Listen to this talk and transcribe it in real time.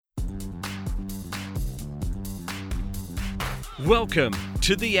Welcome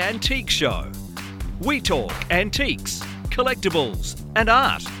to the Antique Show. We talk antiques, collectibles and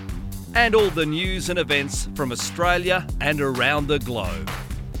art, and all the news and events from Australia and around the globe.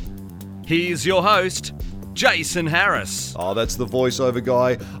 Here's your host, Jason Harris. Oh, that's the voiceover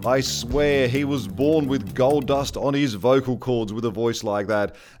guy. I swear he was born with gold dust on his vocal cords with a voice like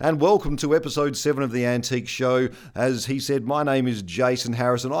that. And welcome to episode 7 of the Antique Show. As he said, my name is Jason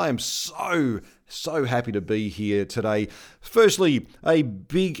Harris and I am so happy to be here today. Firstly, a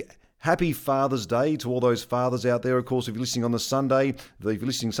big happy Father's Day to all those fathers out there. Of course, if you're listening on the Sunday, if you're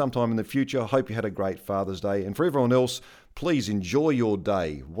listening sometime in the future, I hope you had a great Father's Day. And for everyone else, please enjoy your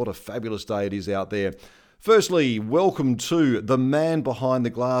day. What a fabulous day it is out there. Firstly, welcome to the man behind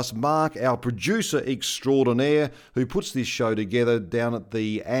the glass, Mark, our producer extraordinaire, who puts this show together down at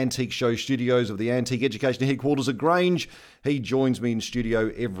the Antique Show studios of the Antique Education Headquarters at Grange. He joins me in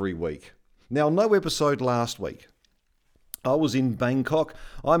studio every week. Now, no episode last week. I was in Bangkok.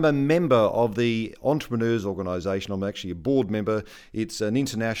 I'm a member of the Entrepreneurs Organisation. I'm actually a board member. It's an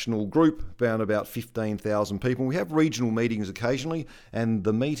international group, around about 15,000 people. We have regional meetings occasionally, and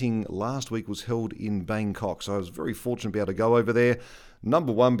the meeting last week was held in Bangkok. So I was very fortunate to be able to go over there.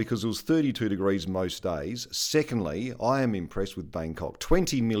 Number one, because it was 32 degrees most days. Secondly, I am impressed with Bangkok.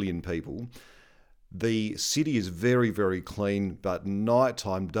 20 million people. The city is very, very clean, but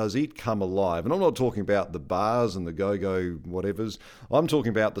nighttime does it come alive. And I'm not talking about the bars and the go-go whatevers. I'm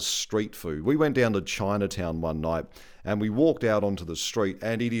talking about the street food. We went down to Chinatown one night and we walked out onto the street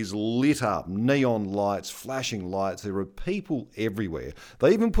and it is lit up. Neon lights, flashing lights. There are people everywhere.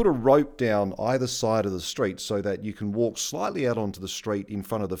 They even put a rope down either side of the street so that you can walk slightly out onto the street in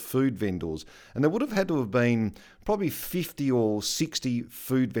front of the food vendors. And there would have had to have been probably 50 or 60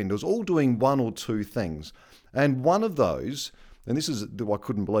 food vendors, all doing one or two things. And one of those, and this is, I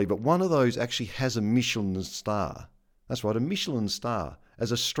couldn't believe, but one of those actually has a Michelin star. That's right, a Michelin star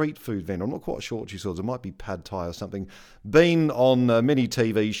as a street food vendor. I'm not quite sure what she sells. It might be pad thai or something. Been on many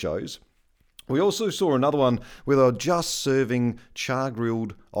TV shows. We also saw another one where they were just serving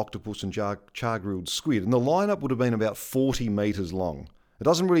char-grilled octopus and char-grilled squid. And the lineup would have been about 40 metres long. It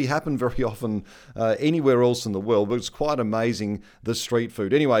doesn't really happen very often anywhere else in the world, but it's quite amazing, the street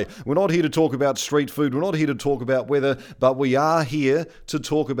food. Anyway, we're not here to talk about street food. We're not here to talk about weather, but we are here to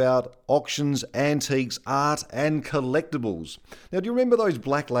talk about auctions, antiques, art, and collectibles. Now, do you remember those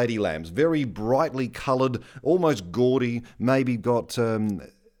black lady lamps? Very brightly coloured, almost gaudy, maybe got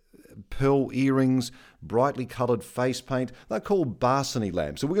pearl earrings, brightly coloured face paint. They're called Barsony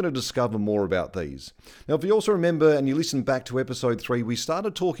Lamps, so we're going to discover more about these. Now, if you also remember and you listen back to episode 3, we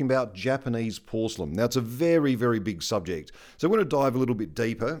started talking about Japanese porcelain. Now, it's a very, very big subject, so we're going to dive a little bit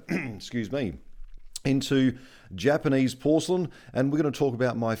deeper, into Japanese porcelain, and we're going to talk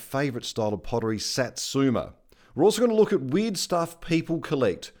about my favourite style of pottery, Satsuma. We're also going to look at weird stuff people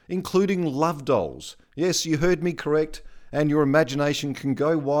collect, including love dolls. Yes, you heard me correct, and your imagination can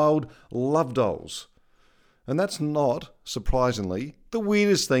go wild. Love dolls. And that's not, surprisingly, the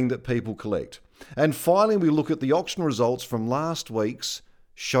weirdest thing that people collect. And finally, we look at the auction results from last week's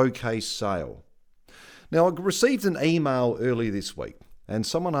showcase sale. Now, I received an email earlier this week, and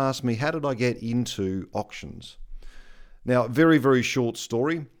someone asked me, how did I get into auctions? Now, very, very short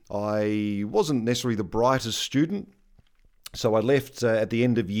story. I wasn't necessarily the brightest student, so I left at the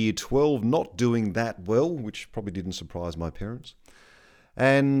end of year 12 not doing that well, which probably didn't surprise my parents.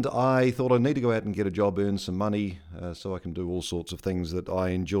 And I thought I need to go out and get a job, earn some money, so I can do all sorts of things that I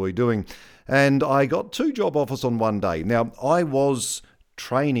enjoy doing. And I got 2 job offers on one day. Now, I was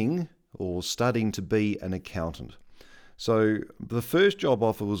training or studying to be an accountant. So the first job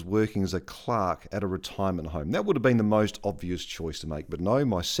offer was working as a clerk at a retirement home. That would have been the most obvious choice to make. But no,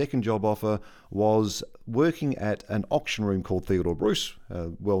 my second job offer was working at an auction room called Theodore Bruce, a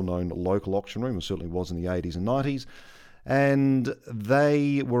well-known local auction room. It certainly was in the 80s and 90s. And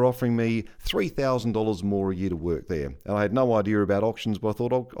they were offering me $3,000 more a year to work there. And I had no idea about auctions, but I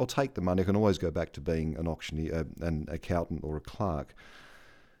thought I'll take the money. I can always go back to being an auctioneer, an accountant or a clerk.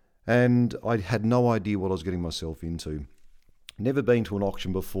 And I had no idea what I was getting myself into. Never been to an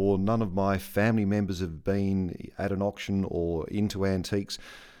auction before. None of my family members have been at an auction or into antiques.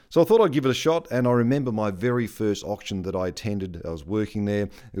 So I thought I'd give it a shot, and I remember my very first auction that I attended. I was working there.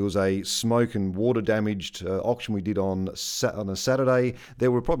 It was a smoke and water damaged auction we did on a Saturday.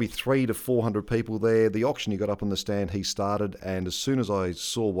 There were probably 300 to 400 people there. The auctioneer got up on the stand, he started, and as soon as I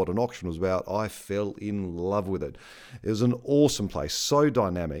saw what an auction was about, I fell in love with it. It was an awesome place, so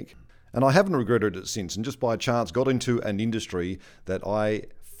dynamic. And I haven't regretted it since, and just by chance got into an industry that I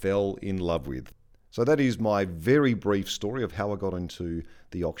fell in love with. So that is my very brief story of how I got into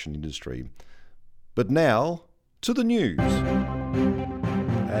the auction industry. But now, to the news.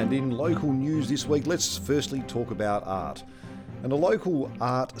 And in local news this week, let's firstly talk about art. And a local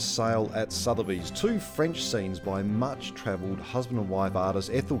art sale at Sotheby's. Two French scenes by much-travelled husband and wife artists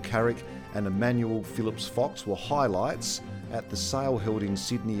Ethel Carrick and Emmanuel Phillips Fox were highlights at the sale held in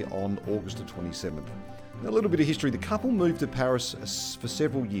Sydney on August the 27th. Now, a little bit of history. The couple moved to Paris for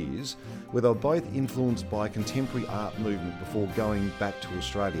several years, where they were both influenced by contemporary art movement before going back to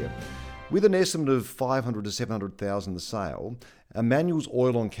Australia. With an estimate of 500 to 700,000 the sale, Emmanuel's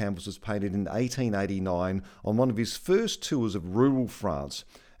oil on canvas was painted in 1889 on one of his first tours of rural France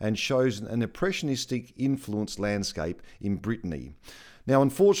and shows an impressionistic influenced landscape in Brittany. Now,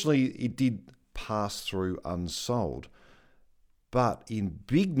 unfortunately, it did pass through unsold. But in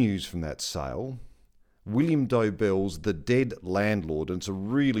big news from that sale, William Dobell's The Dead Landlord, and it's a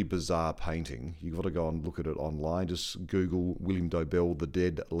really bizarre painting. You've got to go and look at it online. Just Google William Dobell, The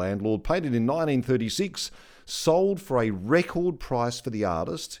Dead Landlord. Painted in 1936, sold for a record price for the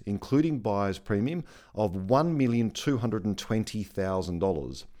artist, including buyer's premium, of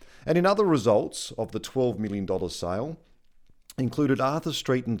 $1,220,000. And in other results of the $12 million sale, included Arthur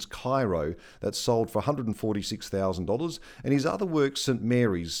Streeton's Cairo that sold for $146,000 and his other work St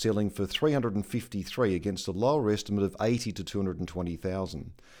Mary's selling for $353,000 against a lower estimate of $80,000 to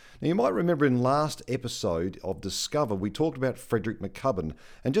 $220,000. Now, you might remember in last episode of Discover we talked about Frederick McCubbin,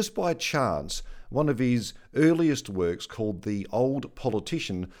 and just by chance one of his earliest works called The Old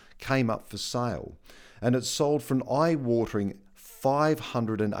Politician came up for sale, and it sold for an eye-watering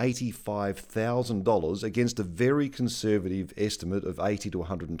 $585,000 against a very conservative estimate of $80,000 to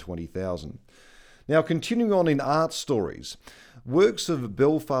 $120,000. Now, continuing on in art stories, works of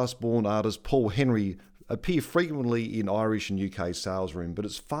Belfast-born artist Paul Henry appear frequently in Irish and UK sales room, but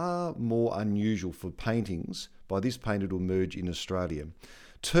it's far more unusual for paintings by this painter to emerge in Australia.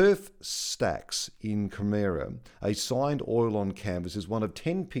 Turf Stacks in Chimera, a signed oil on canvas, is one of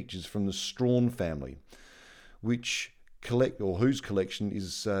 10 pictures from the Strawn family, whose collection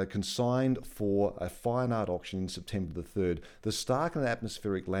is consigned for a fine art auction in September the 3rd. The stark and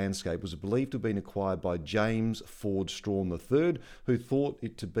atmospheric landscape was believed to have been acquired by James Ford Strawn III, who thought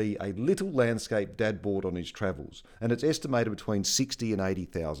it to be a little landscape dad bought on his travels, and it's estimated between 60 and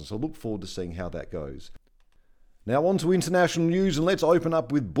 80,000. So I look forward to seeing how that goes. Now on to international news, and let's open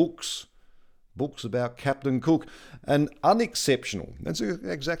up with books. Books about Captain Cook. An unexceptional, that's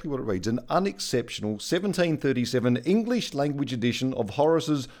exactly what it reads, an unexceptional 1737 English language edition of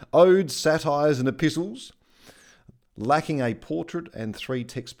Horace's Odes, Satires and Epistles, lacking a portrait and 3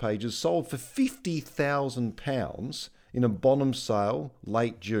 text pages, sold for £50,000 in a Bonham sale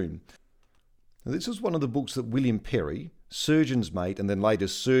late June. Now, this was one of the books that William Perry, surgeon's mate and then later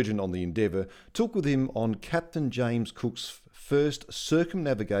surgeon on the Endeavour, took with him on Captain James Cook's first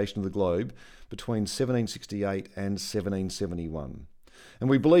circumnavigation of the globe between 1768 and 1771. And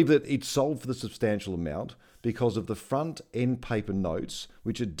we believe that it sold for the substantial amount because of the front end paper notes,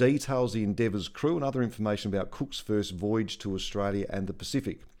 which details the Endeavour's crew and other information about Cook's first voyage to Australia and the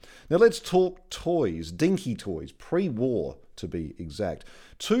Pacific. Now let's talk toys, dinky toys, pre-war to be exact.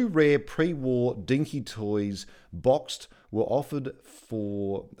 2 rare pre-war dinky toys boxed were offered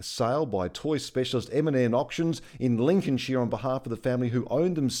for sale by toy specialist M&N Auctions in Lincolnshire on behalf of the family who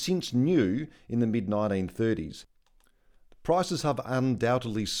owned them since new in the mid-1930s. Prices have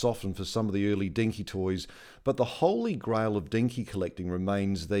undoubtedly softened for some of the early dinky toys, but the holy grail of dinky collecting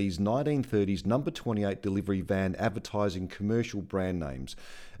remains these 1930s number 28 delivery van advertising commercial brand names.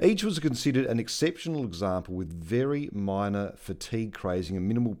 Each was considered an exceptional example with very minor fatigue crazing and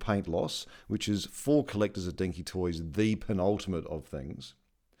minimal paint loss, which is for collectors of dinky toys the penultimate of things.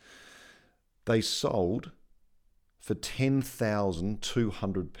 They sold for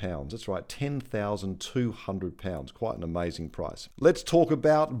 £10,200. That's right, £10,200. Quite an amazing price. Let's talk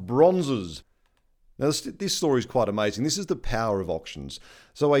about bronzes. Now, this story is quite amazing. This is the power of auctions.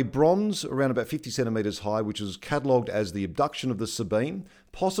 So a bronze around about 50 centimetres high, which was catalogued as the abduction of the Sabine,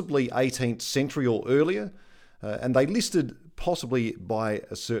 possibly 18th century or earlier, and they listed possibly by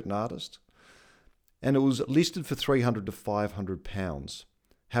a certain artist, and it was listed for £300 to £500.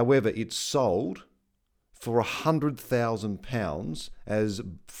 However, it sold for £100,000 as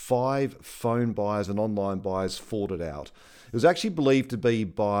 5 phone buyers and online buyers fought it out. It was actually believed to be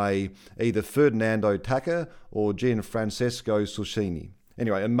by either Ferdinando Tacca or Gianfrancesco Suscini.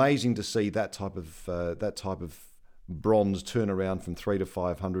 Anyway, amazing to see that type of bronze turn around from 3 to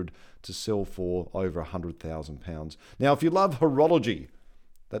 500 to sell for over £100,000. Now, if you love horology,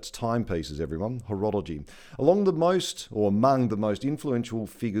 that's timepieces, everyone. Horology. Among the most influential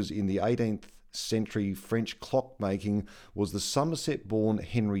figures in the 18th century French clockmaking was the Somerset-born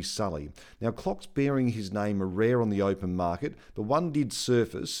Henry Sully. Now, clocks bearing his name are rare on the open market, but one did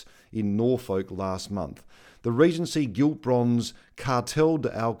surface in Norfolk last month. The Regency gilt bronze Cartel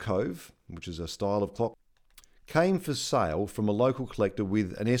d'Alcove, which is a style of clock, came for sale from a local collector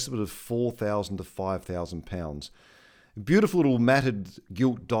with an estimate of £4,000 to £5,000. Beautiful little matted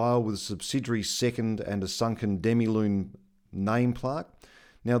gilt dial with a subsidiary second and a sunken demi-lune name plaque.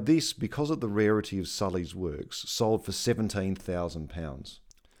 Now this, because of the rarity of Sully's works, sold for £17,000.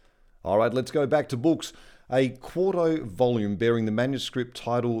 All right, let's go back to books. A quarto volume bearing the manuscript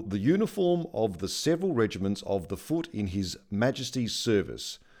title The Uniform of the Several Regiments of the Foot in His Majesty's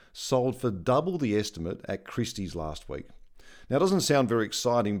Service sold for double the estimate at Christie's last week. Now, it doesn't sound very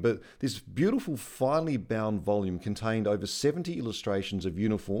exciting, but this beautiful finely bound volume contained over 70 illustrations of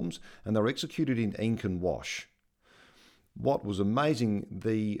uniforms, and they were executed in ink and wash. What was amazing,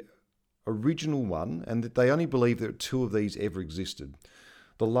 the original one, and that they only believe that 2 of these ever existed.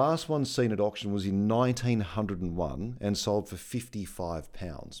 The last one seen at auction was in 1901 and sold for £55.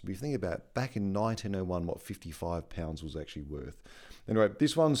 But you think about back in 1901 what £55 was actually worth. Anyway,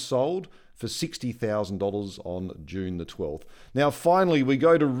 this one sold for $60,000 on June the 12th. Now finally we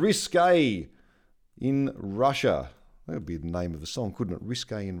go to Risque in Russia. That would be the name of the song, couldn't it?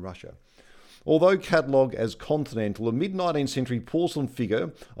 Risque in Russia. Although catalogued as continental, a mid-19th century porcelain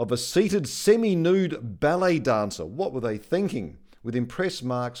figure of a seated semi-nude ballet dancer. What were they thinking? With impress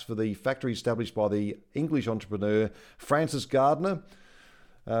marks for the factory established by the English entrepreneur Francis Gardner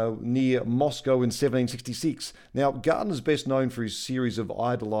near Moscow in 1766. Now, Gardner's best known for his series of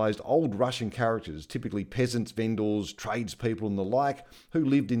idolised old Russian characters, typically peasants, vendors, tradespeople and the like, who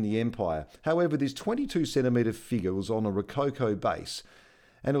lived in the empire. However, this 22-centimetre figure was on a Rococo base,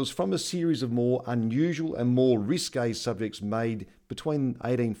 and it was from a series of more unusual and more risque subjects made between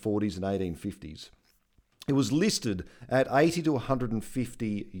 1840s and 1850s. It was listed at 80 to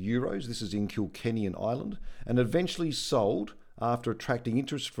 150 euros. This is in Kilkenny Island, and eventually sold after attracting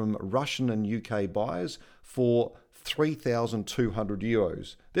interest from Russian and UK buyers for 3,200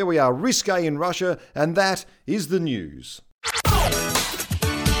 euros. There we are, Risque in Russia, and that is the news.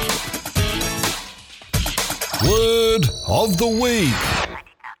 Word of the week.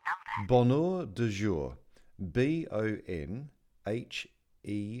 Bonheur de jour. Bonheur.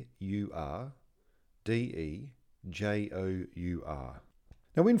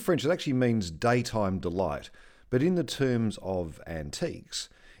 Now in French it actually means daytime delight, but in the terms of antiques,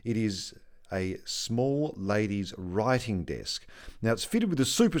 it is a small lady's writing desk. Now it's fitted with a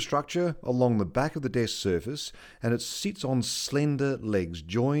superstructure along the back of the desk surface, and it sits on slender legs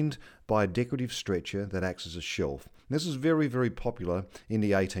joined by a decorative stretcher that acts as a shelf. This is very, very popular in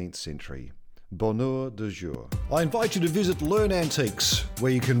the 18th century. Bonheur de jour. I invite you to visit Learn Antiques,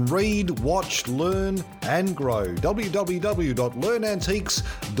 where you can read, watch, learn and grow.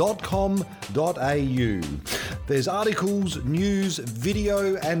 www.learnantiques.com.au. There's articles, news,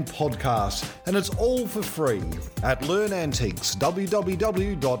 video and podcasts, and it's all for free at Learn Antiques.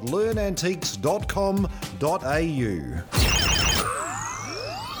 www.learnantiques.com.au.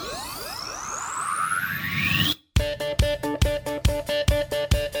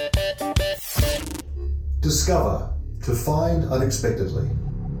 Discover, to find unexpectedly.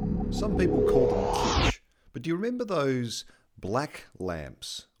 Some people call them kitsch, but do you remember those black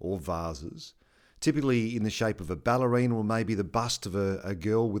lamps or vases, typically in the shape of a ballerina or maybe the bust of a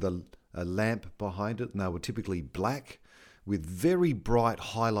girl with a lamp behind it, and they were typically black with very bright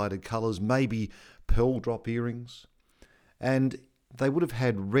highlighted colours, maybe pearl drop earrings, and they would have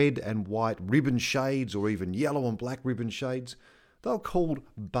had red and white ribbon shades or even yellow and black ribbon shades. They were called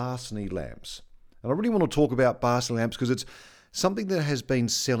Barsony lamps. And I really want to talk about Barsony lamps because it's something that has been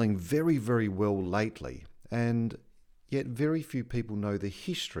selling very, very well lately, and yet very few people know the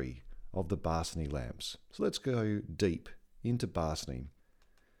history of the Barsony lamps. So let's go deep into Barsony.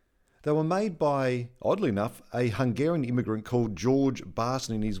 They were made by, oddly enough, a Hungarian immigrant called George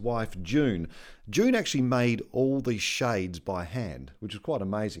Barsony and his wife June. June actually made all these shades by hand, which is quite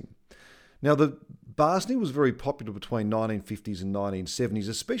amazing. Now, the Barsony was very popular between 1950s and 1970s,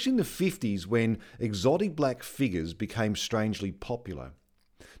 especially in the 50s when exotic black figures became strangely popular.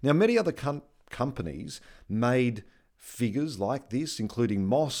 Now, many other companies made figures like this, including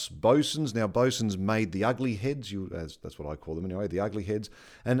Moss, Bosons. Now, Bosons made the ugly heads, that's what I call them anyway, the ugly heads,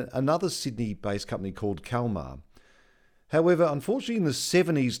 and another Sydney-based company called Kalmar. However, unfortunately, in the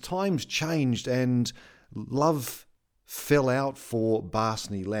 70s, times changed and love fell out for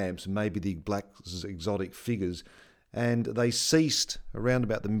Barsony lamps, maybe the black exotic figures, and they ceased around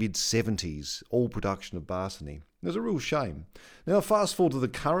about the mid-70s, all production of Barsony. There's a real shame. Now, fast forward to the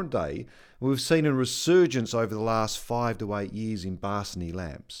current day, we've seen a resurgence over the last 5 to 8 years in Barsony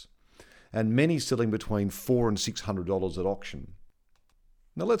Lamps, and many selling between $400 and $600 at auction.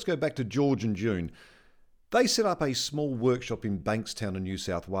 Now let's go back to George and June. They set up a small workshop in Bankstown in New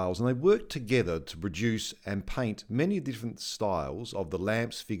South Wales, and they worked together to produce and paint many different styles of the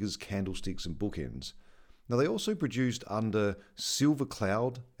lamps, figures, candlesticks and bookends. Now they also produced under Silver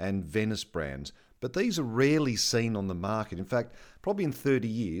Cloud and Venice brands, but these are rarely seen on the market. In fact, probably in 30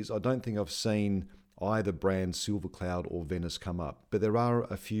 years, I don't think I've seen either brand Silver Cloud or Venice come up, but there are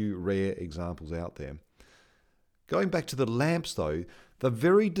a few rare examples out there. Going back to the lamps though, they're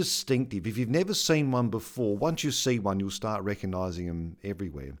very distinctive. If you've never seen one before, once you see one, you'll start recognising them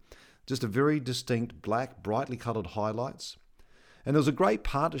everywhere. Just a very distinct black, brightly coloured highlights. And there was a great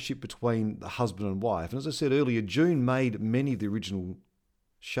partnership between the husband and wife. And as I said earlier, June made many of the original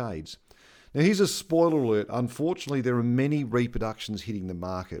shades. Now here's a spoiler alert. Unfortunately, there are many reproductions hitting the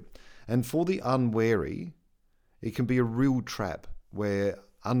market. And for the unwary, it can be a real trap where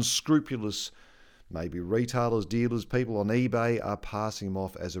unscrupulous, maybe retailers, dealers, people on eBay are passing them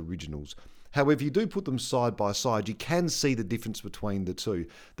off as originals. However, if you do put them side by side, you can see the difference between the two.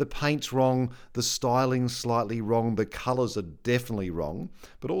 The paint's wrong, the styling's slightly wrong, the colours are definitely wrong,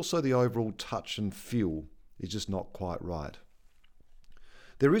 but also the overall touch and feel is just not quite right.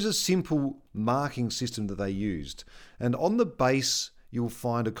 There is a simple marking system that they used, and on the base you'll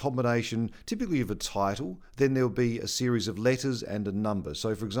find a combination typically of a title, then there'll be a series of letters and a number.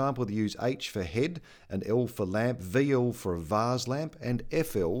 So for example, they use H for head, and L for lamp, VL for a vase lamp, and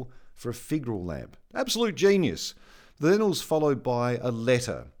FL for a figural lamp. Absolute genius. Then it was followed by a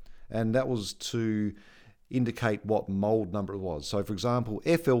letter, and that was to indicate what mould number it was. So for example,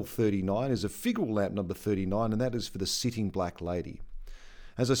 FL39 is a figural lamp number 39, and that is for the sitting black lady.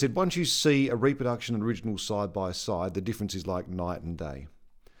 As I said, once you see a reproduction and original side by side, the difference is like night and day.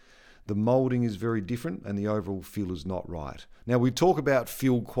 The moulding is very different and the overall feel is not right. Now, we talk about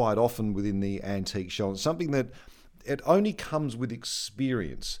feel quite often within the antique show. It's something that it only comes with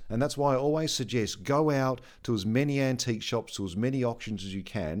experience, and that's why I always suggest go out to as many antique shops, to as many auctions as you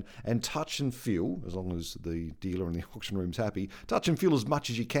can, and touch and feel, as long as the dealer in the auction room's happy, touch and feel as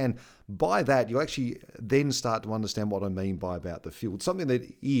much as you can. By that, you'll actually then start to understand what I mean by about the feel. It's something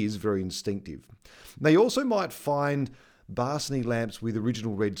that is very instinctive. Now, you also might find Barsony lamps with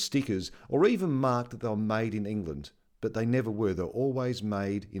original red stickers, or even marked that they were made in England, but they never were. They're always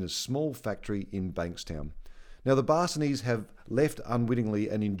made in a small factory in Bankstown. Now, the Barsonys have left unwittingly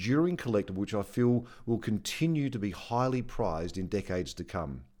an enduring collectible which I feel will continue to be highly prized in decades to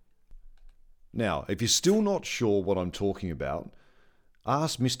come. Now, if you're still not sure what I'm talking about,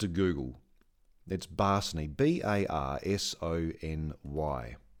 ask Mr. Google. It's Barsony, Barsony.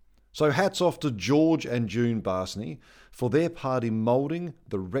 So hats off to George and June Barsony for their part in moulding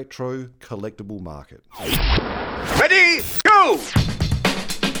the retro collectible market. Ready, go!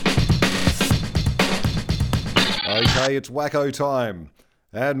 Okay, it's wacko time.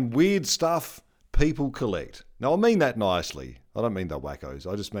 And weird stuff people collect. Now, I mean that nicely. I don't mean they're wackos.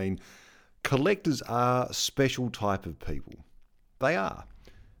 I just mean collectors are a special type of people. They are.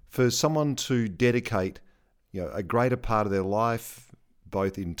 For someone to dedicate, a greater part of their life,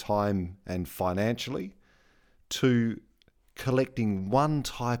 both in time and financially, to collecting one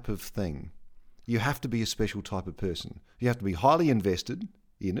type of thing, you have to be a special type of person. You have to be highly invested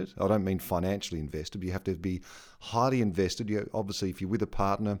in it. I don't mean financially invested, but you have to be highly invested. Obviously, if you're with a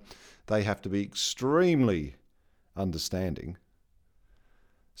partner, they have to be extremely understanding.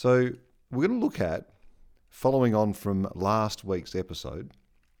 So we're going to look at, following on from last week's episode,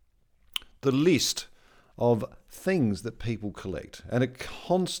 the list of things that people collect. And it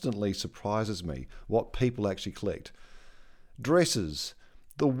constantly surprises me what people actually collect. Dresses.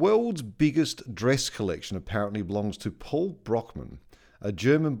 The world's biggest dress collection apparently belongs to Paul Brockman, a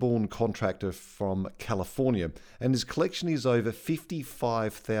German-born contractor from California, and his collection is over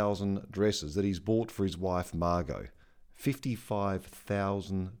 55,000 dresses that he's bought for his wife Margot.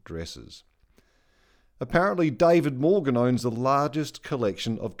 55,000 dresses. Apparently, David Morgan owns the largest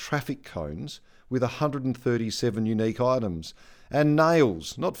collection of traffic cones with 137 unique items. And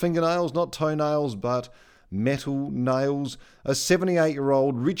nails, not fingernails, not toenails, but metal nails. A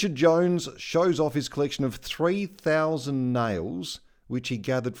 78-year-old Richard Jones shows off his collection of 3,000 nails, which he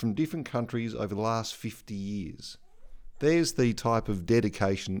gathered from different countries over the last 50 years. There's the type of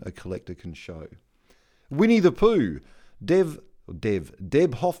dedication a collector can show. Winnie the Pooh.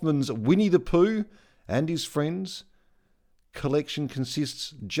 Deb Hoffman's Winnie the Pooh and his friends collection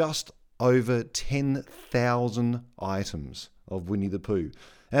consists just over 10,000 items of Winnie the Pooh.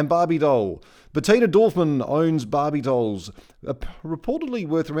 And Barbie doll. Bettina Dorfman owns Barbie dolls, reportedly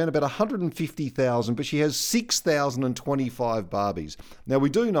worth around about $150,000, but she has 6,025 Barbies. Now, we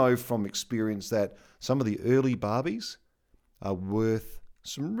do know from experience that some of the early Barbies are worth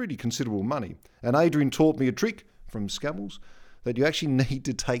some really considerable money. And Adrian taught me a trick from Scammels that you actually need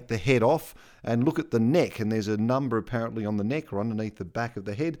to take the head off and look at the neck, and there's a number apparently on the neck or underneath the back of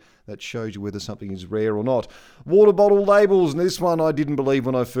the head that shows you whether something is rare or not. Water bottle labels, and this one I didn't believe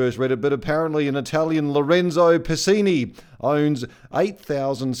when I first read it, but apparently an Italian Lorenzo Pessini owns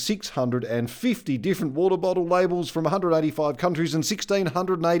 8,650 different water bottle labels from 185 countries and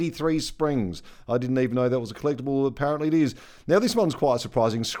 1,683 springs. I didn't even know that was a collectible. Apparently it is. Now this one's quite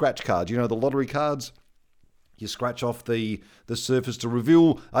surprising. Scratch cards, you know, the lottery cards? You scratch off the surface to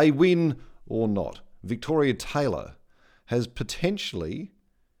reveal a win or not. Victoria Taylor has potentially,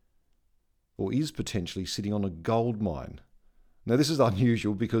 or is potentially, sitting on a gold mine. Now this is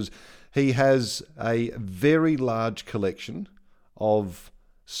unusual because he has a very large collection of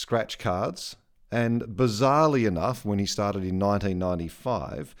scratch cards, and bizarrely enough, when he started in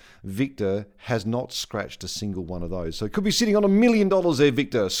 1995, Victor has not scratched a single one of those. So could be sitting on $1 million there,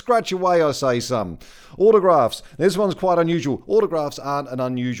 Victor. Scratch away, I say some. Autographs. This one's quite unusual. Autographs aren't an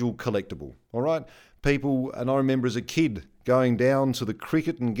unusual collectible, all right? People, and I remember as a kid going down to the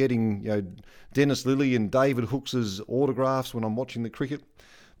cricket and getting, Dennis Lilly and David Hooks' autographs when I'm watching the cricket.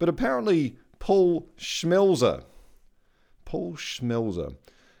 But apparently Paul Schmelzer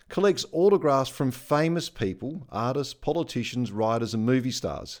collects autographs from famous people, artists, politicians, writers and movie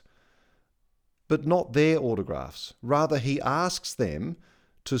stars. But not their autographs. Rather, he asks them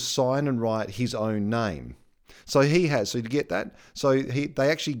to sign and write his own name. So you get that? So he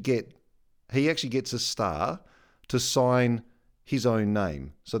actually gets a star to sign his own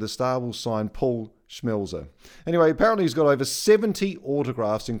name. So the star will sign Paul Schmelzer. Anyway, apparently he's got over 70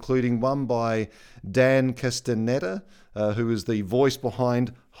 autographs, including one by Dan Castaneda, who is the voice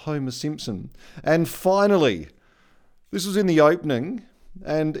behind Homer Simpson. And finally, this was in the opening,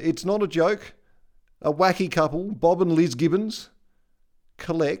 and it's not a joke, a wacky couple, Bob and Liz Gibbons,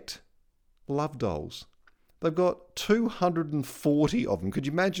 collect love dolls. They've got 240 of them. Could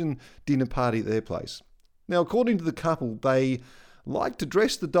you imagine dinner party at their place? Now, according to the couple, they like to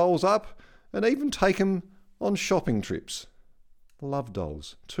dress the dolls up and even take them on shopping trips. Love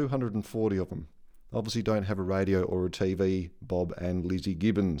dolls, 240 of them. Obviously don't have a radio or a TV, Bob and Lizzie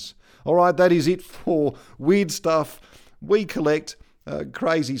Gibbons. All right, that is it for weird stuff we collect,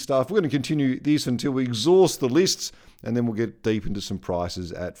 crazy stuff. We're going to continue this until we exhaust the lists, and then we'll get deep into some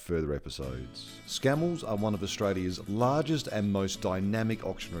prices at further episodes. Scammels are one of Australia's largest and most dynamic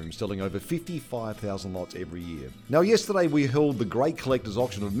auction rooms, selling over 55,000 lots every year. Now, yesterday we held the great collector's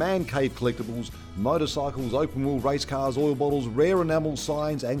auction of man cave collectibles, motorcycles, open wheel race cars, oil bottles, rare enamel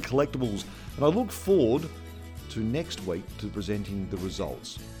signs and collectibles. And I look forward to next week to presenting the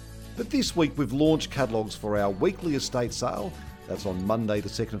results. But this week we've launched catalogues for our weekly estate sale. That's on Monday the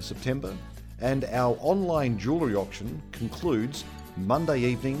 2nd of September. And our online jewellery auction concludes Monday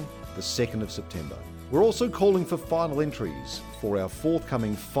evening, the 2nd of September. We're also calling for final entries for our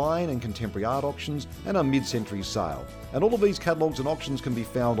forthcoming fine and contemporary art auctions and our mid-century sale. And all of these catalogues and auctions can be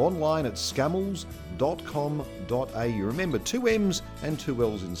found online at scammels.com.au. Remember, 2 M's and 2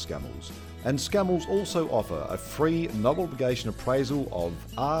 L's in Scammels. And Scammels also offer a free, no obligation appraisal of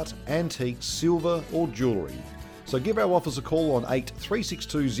art, antiques, silver or jewellery. So give our office a call on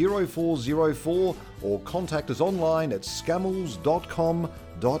 8362 0404 or contact us online at scammels.com.au.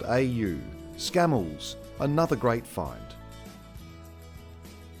 Scammels, another great find.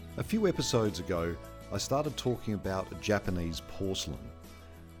 A few episodes ago, I started talking about Japanese porcelain.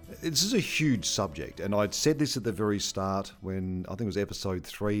 This is a huge subject, and I'd said this at the very start when, I think it was episode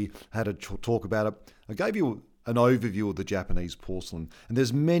 3, I had a talk about it. I gave you an overview of the Japanese porcelain, and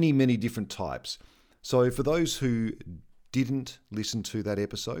there's many, many different types. So for those who didn't listen to that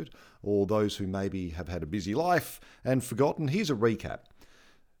episode, or those who maybe have had a busy life and forgotten, here's a recap.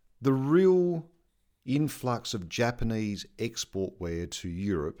 The real influx of Japanese export ware to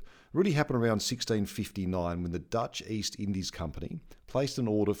Europe really happened around 1659 when the Dutch East Indies Company placed an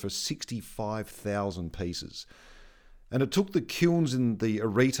order for 65,000 pieces. And it took the kilns in the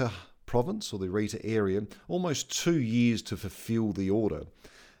Arita province, or the Arita area, almost 2 years to fulfill the order.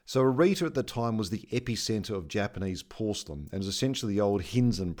 So Arita at the time was the epicentre of Japanese porcelain and was essentially the old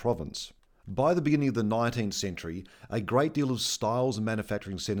Hinzen province. By the beginning of the 19th century, a great deal of styles and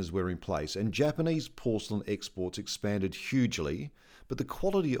manufacturing centres were in place, and Japanese porcelain exports expanded hugely, but the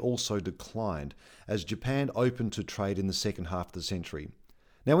quality also declined as Japan opened to trade in the second half of the century.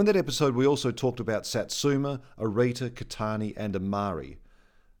 Now in that episode we also talked about Satsuma, Arita, Katani and Amari.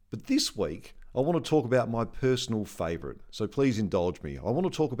 But this week, I want to talk about my personal favourite, so please indulge me. I want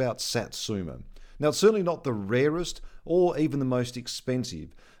to talk about Satsuma. Now, it's certainly not the rarest or even the most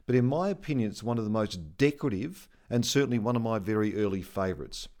expensive, but in my opinion, it's one of the most decorative and certainly one of my very early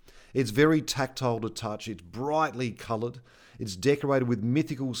favourites. It's very tactile to touch, it's brightly coloured, it's decorated with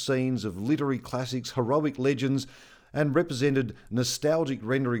mythical scenes of literary classics, heroic legends, and represented nostalgic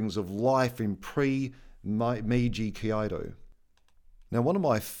renderings of life in pre-Meiji Kyoto. Now, one of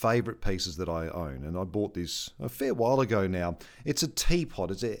my favourite pieces that I own, and I bought this a fair while ago now, it's a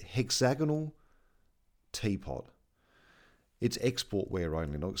teapot. It's a hexagonal teapot. It's export wear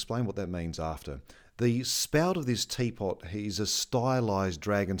only, and I'll explain what that means after. The spout of this teapot is a stylised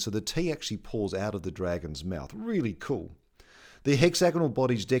dragon, so the tea actually pours out of the dragon's mouth. Really cool. The hexagonal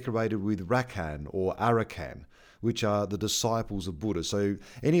body is decorated with rakan or arakan, which are the disciples of Buddha. So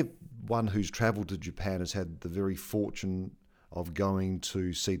anyone who's travelled to Japan has had the very fortune of going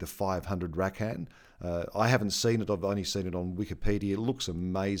to see the 500 rakan. I haven't seen it, I've only seen it on Wikipedia. It looks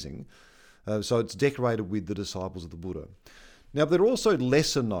amazing. So it's decorated with the disciples of the Buddha. Now, there are also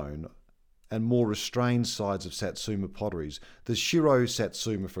lesser known and more restrained sides of Satsuma potteries. The Shiro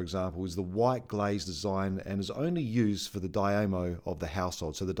Satsuma, for example, is the white glazed design and is only used for the daimyo of the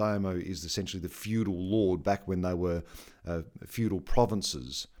household. So the daimyo is essentially the feudal lord back when they were feudal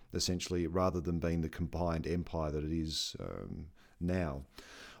provinces, essentially, rather than being the combined empire that it is now.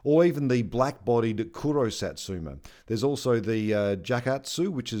 Or even the black-bodied Kuro Satsuma. There's also the Jakatsu,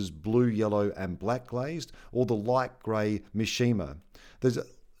 which is blue, yellow and black glazed, or the light grey Mishima.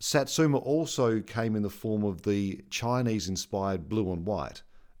 Satsuma also came in the form of the Chinese-inspired blue and white.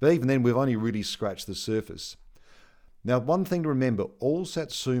 But even then, we've only really scratched the surface. Now, one thing to remember, all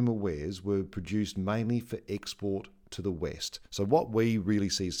Satsuma wares were produced mainly for export to the West. So what we really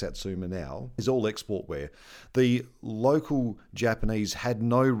see as Satsuma now is all export wear. The local Japanese had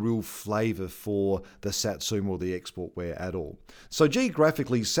no real flavour for the Satsuma or the export wear at all. So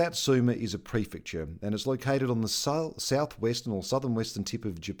geographically, Satsuma is a prefecture and it's located on the southwestern or southern western tip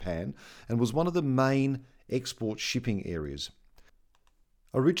of Japan and was one of the main export shipping areas.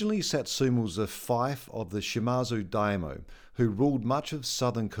 Originally, Satsuma was a fief of the Shimazu daimyo, who ruled much of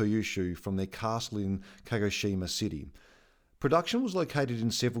southern Kyushu from their castle in Kagoshima City. Production was located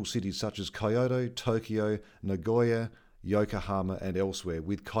in several cities such as Kyoto, Tokyo, Nagoya, Yokohama and elsewhere,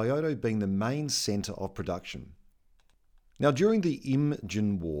 with Kyoto being the main centre of production. Now, during the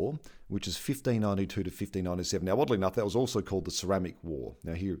Imjin War, which is 1592 to 1597, now oddly enough, that was also called the Ceramic War.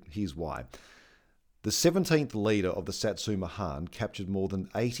 Now, here's why. The 17th leader of the Satsuma Han captured more than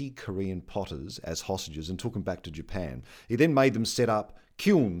 80 Korean potters as hostages and took them back to Japan. He then made them set up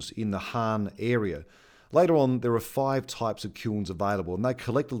kilns in the Han area. Later on, there are 5 types of kilns available, and they're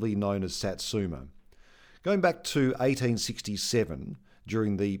collectively known as Satsuma. Going back to 1867,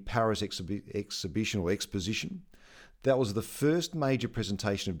 during the Paris exposition, that was the first major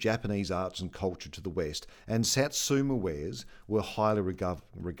presentation of Japanese arts and culture to the West, and Satsuma wares were highly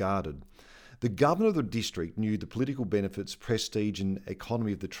regarded. The governor of the district knew the political benefits, prestige and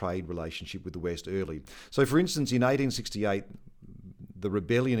economy of the trade relationship with the West early. So, for instance, in 1868, the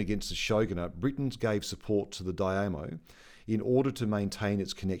rebellion against the shogunate, Britain gave support to the daimyo in order to maintain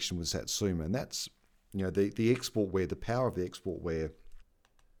its connection with Satsuma. And that's, the export wear, the power of the export wear.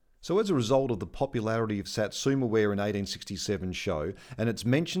 So as a result of the popularity of Satsuma ware in 1867 show, and it's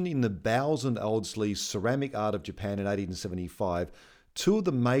mentioned in the Bowes and Audsley's Ceramic Art of Japan in 1875, 2 of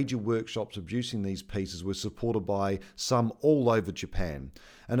the major workshops producing these pieces were supported by some all over Japan.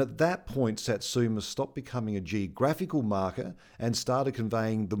 And at that point, Satsuma stopped becoming a geographical marker and started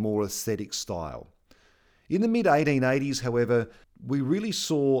conveying the more aesthetic style. In the mid-1880s, however, we really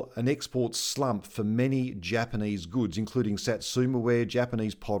saw an export slump for many Japanese goods, including Satsuma ware,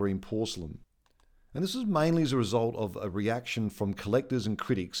 Japanese pottery and porcelain. And this was mainly as a result of a reaction from collectors and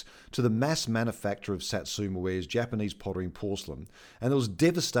critics to the mass manufacture of Satsuma wares, Japanese pottery and porcelain, and it was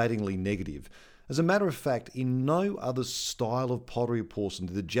devastatingly negative. As a matter of fact, in no other style of pottery or porcelain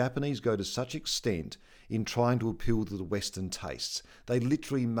did the Japanese go to such extent in trying to appeal to the Western tastes. They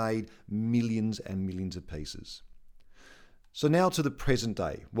literally made millions and millions of pieces. So now to the present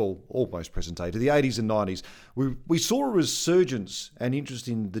day, well, almost present day, to the 80s and 90s. We saw a resurgence and interest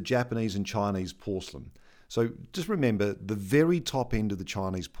in the Japanese and Chinese porcelain. So just remember, the very top end of the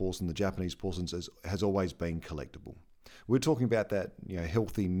Chinese porcelain, the Japanese porcelain, has always been collectible. We're talking about that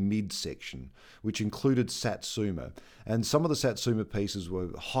healthy midsection, which included Satsuma. And some of the Satsuma pieces were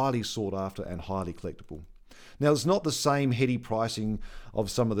highly sought after and highly collectible. Now, it's not the same heady pricing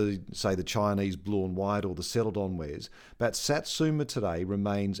of some of the, say, the Chinese blue and white or the settled-on wares, but Satsuma today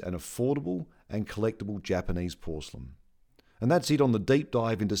remains an affordable and collectible Japanese porcelain. And that's it on the deep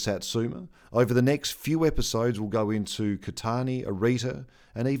dive into Satsuma. Over the next few episodes, we'll go into Katani, Arita,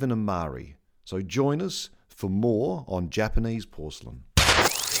 and even Amari. So join us for more on Japanese porcelain.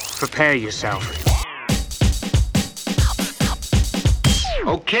 Prepare yourself.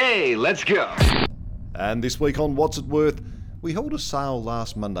 Okay, let's go. And this week on What's It Worth, we held a sale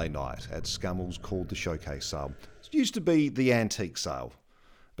last Monday night at Scummels called the Showcase Sale. It used to be the Antique Sale,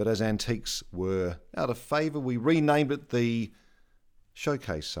 but as antiques were out of favour, we renamed it the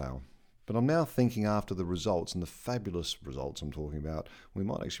Showcase Sale. But I'm now thinking after the results, and the fabulous results I'm talking about, we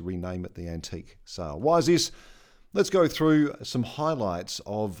might actually rename it the Antique Sale. Why is this? Let's go through some highlights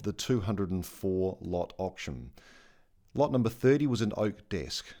of the 204 lot auction. Lot number 30 was an oak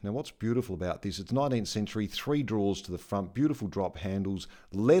desk. Now what's beautiful about this, it's 19th century, 3 drawers to the front, beautiful drop handles,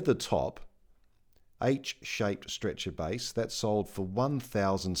 leather top, H-shaped stretcher base. That sold for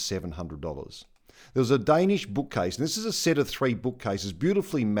 $1,700. There was a Danish bookcase, and this is a set of 3 bookcases,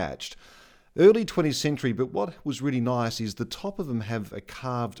 beautifully matched. Early 20th century, but what was really nice is the top of them have a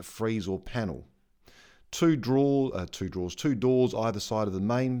carved frieze or panel. 2 doors either side of the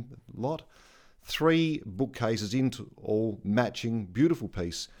main lot. 3 bookcases into all matching, beautiful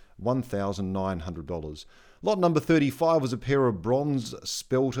piece, $1,900. Lot number 35 was a pair of bronze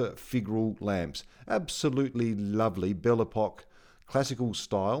spelter figural lamps. Absolutely lovely, Belle Epoque, classical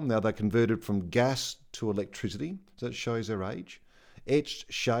style. Now they're converted from gas to electricity, so that shows their age.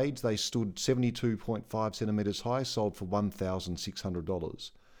 Etched shades, they stood 72.5 centimetres high, sold for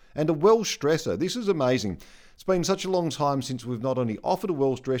 $1,600. And a Welsh dresser. This is amazing. It's been such a long time since we've not only offered a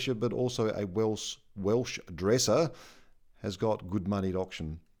Welsh dresser, but also a Welsh dresser has got good money at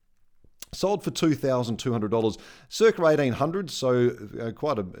auction. Sold for $2,200, circa 1800, so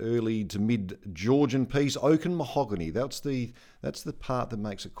quite an early to mid Georgian piece, oak and mahogany. That's the part that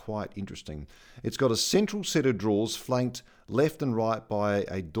makes it quite interesting. It's got a central set of drawers flanked left and right by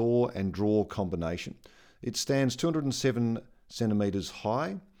a door and drawer combination. It stands 207 centimetres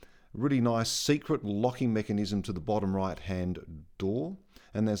high. Really nice secret locking mechanism to the bottom right hand door.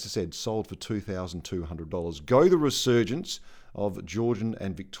 And as I said, sold for $2,200. Go the resurgence of Georgian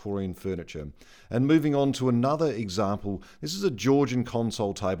and Victorian furniture. And moving on to another example, this is a Georgian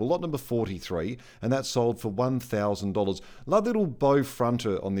console table, lot number 43, and that sold for $1,000. Love little bow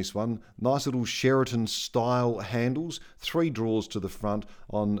fronter on this one. Nice little Sheraton style handles, 3 drawers to the front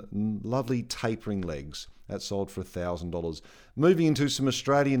on lovely tapering legs. That sold for $1,000. Moving into some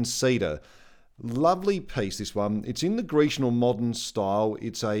Australian cedar. Lovely piece, this one. It's in the Grecian or modern style.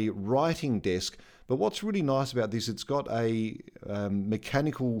 It's a writing desk. But what's really nice about this, it's got a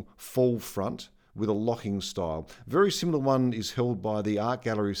mechanical fall front with a locking style. Very similar one is held by the Art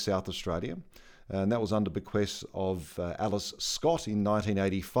Gallery of South Australia. And that was under bequest of Alice Scott in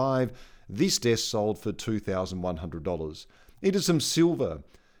 1985. This desk sold for $2,100. Into some silver.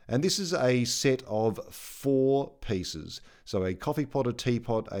 And this is a set of 4 pieces. So a coffee pot, a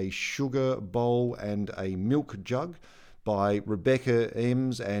teapot, a sugar bowl, and a milk jug by Rebecca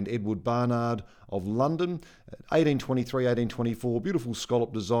Eames and Edward Barnard of London. 1823, 1824, beautiful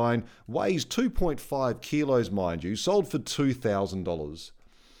scallop design. Weighs 2.5 kilos, mind you. Sold for $2,000.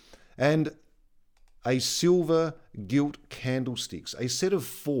 And a silver gilt candlesticks, a set of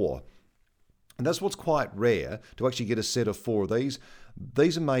 4. And that's what's quite rare, to actually get a set of 4 of these.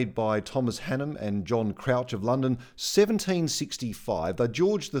 These are made by Thomas Hannam and John Crouch of London, 1765. They're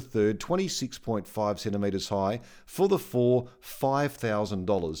George III, 26.5 centimetres high, for the 4,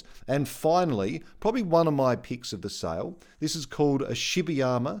 $5,000. And finally, probably one of my picks of the sale, this is called a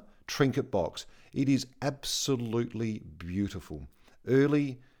Shibayama trinket box. It is absolutely beautiful.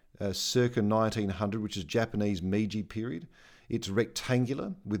 Early, circa 1900, which is Japanese Meiji period. It's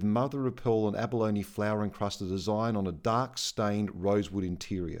rectangular with mother of pearl and abalone flower encrusted design on a dark stained rosewood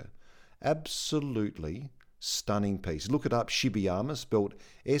interior. Absolutely stunning piece. Look it up, Shibayama, spelled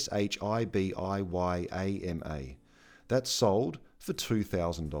Shibayama. That's sold for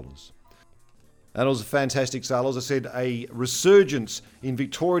 $2,000. And it was a fantastic sale. As I said, a resurgence in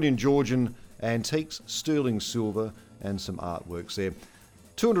Victorian and Georgian antiques, sterling silver, and some artworks there.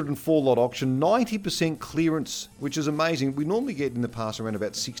 204 lot auction, 90% clearance, which is amazing. We normally get in the past around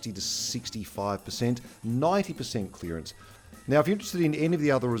about 60 to 65%, 90% clearance. Now, if you're interested in any of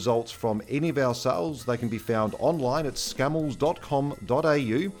the other results from any of our sales, they can be found online at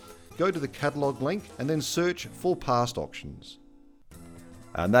scummels.com.au. Go to the catalogue link and then search for past auctions.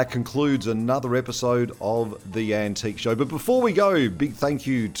 And that concludes another episode of The Antique Show. But before we go, big thank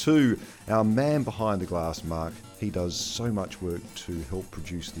you to our man behind the glass, Mark. He does so much work to help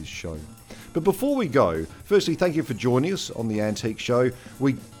produce this show. But before we go, firstly, thank you for joining us on The Antique Show.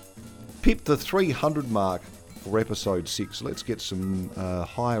 We pipped the 300 mark for episode 6. Let's get some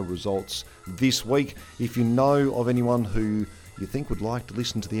higher results this week. If you know of anyone who you think would like to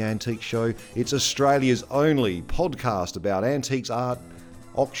listen to The Antique Show, it's Australia's only podcast about antiques, art,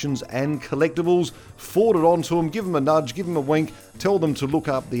 auctions and collectibles. Forward it on to them, give them a nudge, give them a wink, tell them to look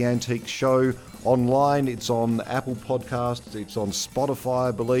up The Antique Show online. It's on Apple Podcasts, it's on Spotify,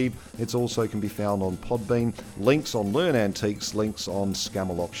 I believe. It also can be found on Podbean. Links on Learn Antiques, links on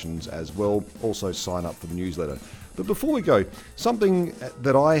Scammell Auctions as well. Also sign up for the newsletter. But before we go, something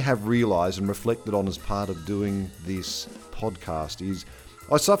that I have realised and reflected on as part of doing this podcast is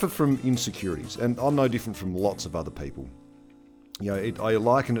I suffer from insecurities, and I'm no different from lots of other people. You know, I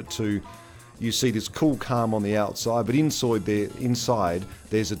liken it to, you see this cool calm on the outside, but inside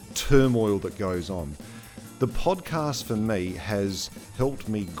there's a turmoil that goes on. The podcast for me has helped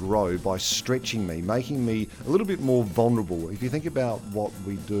me grow by stretching me, making me a little bit more vulnerable. If you think about what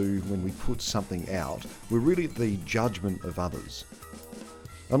we do when we put something out, we're really at the judgment of others.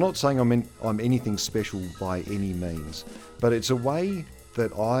 I'm not saying I'm anything special by any means, but it's a way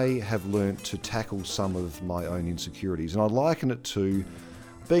that I have learnt to tackle some of my own insecurities. And I liken it to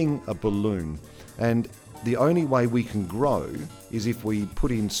being a balloon. And the only way we can grow is if we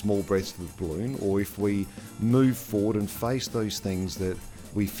put in small breaths to the balloon, or if we move forward and face those things that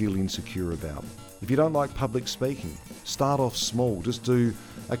we feel insecure about. If you don't like public speaking, start off small. Just do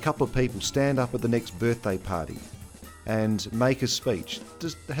a couple of people stand up at the next birthday party and make a speech.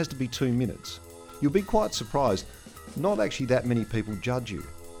 It has to be 2 minutes. You'll be quite surprised. Not actually that many people judge you.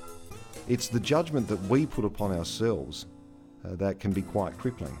 It's the judgment that we put upon ourselves that can be quite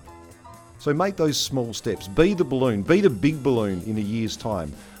crippling. So make those small steps. Be the balloon. Be the big balloon in a year's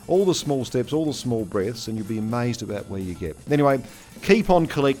time. All the small steps, all the small breaths, and you'll be amazed about where you get. Anyway, keep on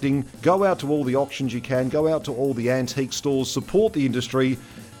collecting. Go out to all the auctions you can. Go out to all the antique stores. Support the industry.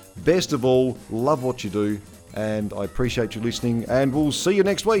 Best of all, love what you do. And I appreciate you listening. And we'll see you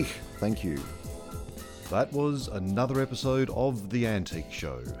next week. Thank you. That was another episode of The Antique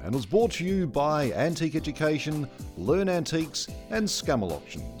Show, and was brought to you by Antique Education, Learn Antiques and Scammell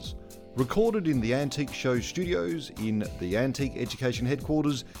Auctions. Recorded in The Antique Show studios in the Antique Education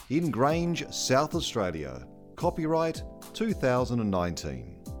headquarters in Grange, South Australia. Copyright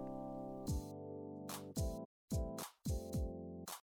 2019.